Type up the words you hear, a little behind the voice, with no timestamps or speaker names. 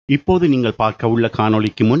இப்போது நீங்கள் பார்க்க உள்ள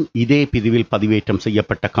காணொளிக்கு முன் இதே பிரிவில் பதிவேற்றம்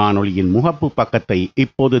செய்யப்பட்ட காணொளியின் முகப்பு பக்கத்தை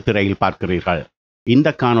இப்போது திரையில் பார்க்கிறீர்கள். இந்த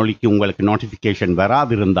காணொளிக்கு உங்களுக்கு நோட்டிபிகேஷன்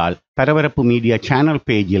வராதிருந்தால் பரபரப்பு மீடியா சேனல்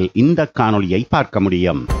பேஜில் இந்த காணொளியை பார்க்க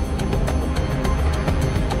முடியும்.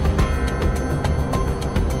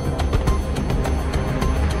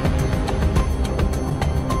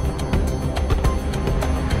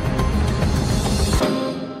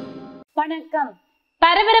 வணக்கம்.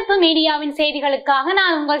 பரபரப்பு மீடியாவின் செய்திகளுக்காக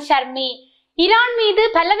நான் உங்கள் ஷர்மி. ஈரான் மீது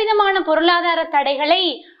பலவிதமான பொருளாதார தடைகளை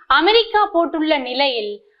அமெரிக்கா போட்டுள்ள நிலையில்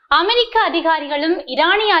அமெரிக்க அதிகாரிகளும்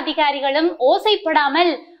ஈரானிய அதிகாரிகளும்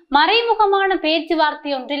ஓசைப்படாமல் மறைமுகமான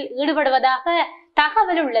பேச்சுவார்த்தை ஒன்றில் ஈடுபடுவதாக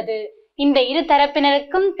தகவல் உள்ளது. இந்த இரு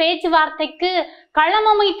தரப்பினருக்கும் பேச்சுவார்த்தைக்கு களம்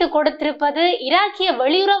அமைத்து கொடுத்திருப்பது ஈராக்கிய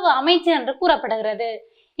வெளியுறவு அமைச்சு என்று கூறப்படுகிறது.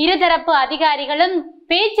 இருதரப்பு அதிகாரிகளும்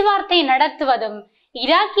பேச்சுவார்த்தை நடத்துவதும்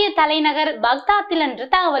ஈராக்கிய தலைநகர் பக்தாத்தில் என்று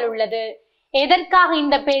தகவல் உள்ளது. எதற்காக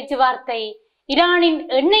இந்த பேச்சுவார்த்தை? ஈரானின்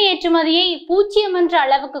எண்ணெய் ஏற்றுமதியை 0 என்ற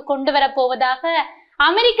அளவுக்கு கொண்டு வரப்போவதாக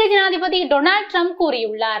அமெரிக்க ஜனாதிபதி டொனால்ட் ட்ரம்ப்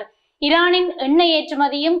கூறியுள்ளார். ஈரானின் எண்ணெய்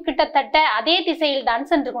ஏற்றுமதியும் கிட்டத்தட்ட அதே திசையில் தான்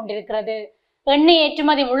சென்று கொண்டிருக்கிறது. எண்ணெய்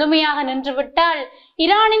ஏற்றுமதி முழுமையாக நின்றுவிட்டால்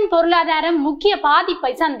ஈரானின் பொருளாதாரம் முக்கிய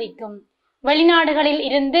பாதிப்பை சந்திக்கும். வெளிநாடுகளில்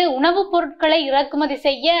இருந்து உணவுப் பொருட்களை இறக்குமதி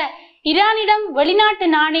செய்ய ஈரானிடம் வெளிநாட்டு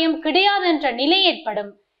நாணயம் கிடையாது என்ற நிலை ஏற்படும்.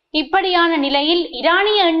 இப்படியான நிலையில்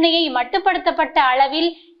ஈரானிய எண்ணெயை மட்டுப்படுத்தப்பட்ட அளவில்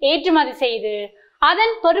ஏற்றுமதி செய்து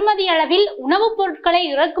அதன் பெறுமதி அளவில் உணவுப் பொருட்களை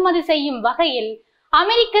இறக்குமதி செய்யும் வகையில்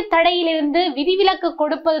அமெரிக்க தடையிலிருந்து விதிவிலக்கு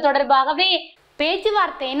கொடுப்பது தொடர்பாகவே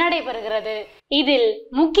பேச்சுவார்த்தை நடைபெறுகிறது. இதில்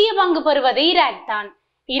முக்கிய பங்கு பெறுவது ஈராக் தான்.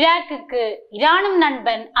 ஈராக்குக்கு ஈரானும்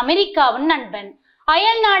நண்பன், அமெரிக்காவும் நண்பன்.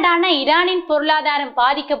 அயல் நாடான ஈரானின் பொருளாதாரம்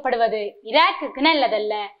பாதிக்கப்படுவது ஈராக்குக்கு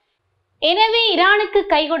நல்லதல்ல. எனவே ஈரானுக்கு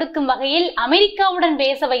கை கொடுக்கும் வகையில் அமெரிக்காவுடன்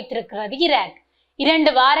பேச வைத்திருக்கிறது ஈராக்.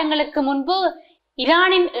 2 வாரங்களுக்கு முன்பு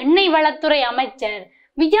ஈரானின் எண்ணெய் வளத்துறை அமைச்சர்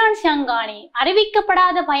விஜான் ஷங்கானி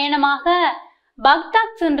அறிவிக்கப்படாத பயணமாக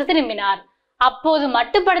பக்தாத் சென்று திரும்பினார். அப்போது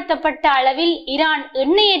மட்டுப்படுத்தப்பட்ட அளவில் ஈரான்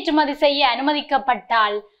எண்ணெய் ஏற்றுமதி செய்ய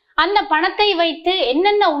அனுமதிக்கப்பட்டால் அந்த பணத்தை வைத்து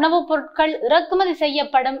என்னென்ன உணவுப் பொருட்கள் இறக்குமதி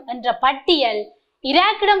செய்யப்படும் என்ற பட்டியல்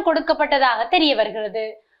ஈராக்கிடம் கொடுக்கப்பட்டதாக தெரிய வருகிறது.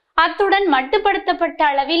 அத்துடன் மட்டுப்படுத்தப்பட்ட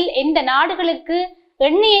அளவில் எந்த நாடுகளுக்கு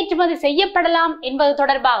எண்ணெய் ஏற்றுமதி செய்யப்படலாம் என்பது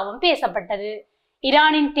தொடர்பாகவும் பேசப்பட்டது.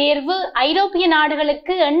 ஈரானின் தேர்வு ஐரோப்பிய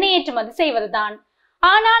நாடுகளுக்கு எண்ணெய் ஏற்றுமதி செய்வதுதான்.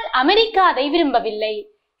 ஆனால் அமெரிக்கா அதை விரும்பவில்லை.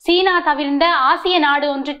 சீனா தவிர்ந்த ஆசிய நாடு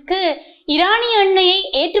ஒன்றிற்கு ஈரானிய எண்ணெயை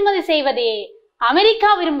ஏற்றுமதி செய்வதையே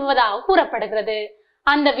அமெரிக்கா விரும்புவதாக கூறப்படுகிறது.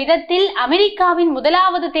 அந்த விதத்தில் அமெரிக்காவின்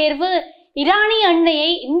முதலாவது தேர்வு ஈரானிய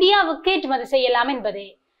எண்ணெயை இந்தியாவுக்கு ஏற்றுமதி செய்யலாம் என்பதே.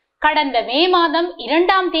 கடந்த மே மாதம்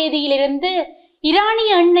 2ஆம் தேதியிலிருந்து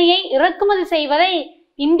ஈரானிய எண்ணெயை இறக்குமதி செய்வதை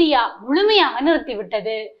இந்தியா முழுமையாக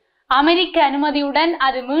நிறுத்திவிட்டது. அமெரிக்க அனுமதியுடன்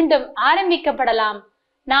அது மீண்டும் ஆரம்பிக்கப்படலாம்.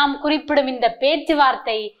 நாம் குறிப்பிடும் இந்த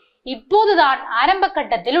பேச்சுவார்த்தை இப்போதுதான் ஆரம்ப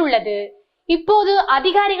கட்டத்தில் உள்ளது. இப்போது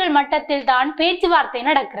அதிகாரிகள் மட்டத்தில் தான் பேச்சுவார்த்தை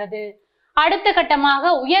நடக்கிறது. அடுத்த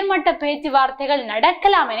கட்டமாக உயர்மட்ட பேச்சுவார்த்தைகள்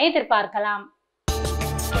நடக்கலாம் என எதிர்பார்க்கலாம்.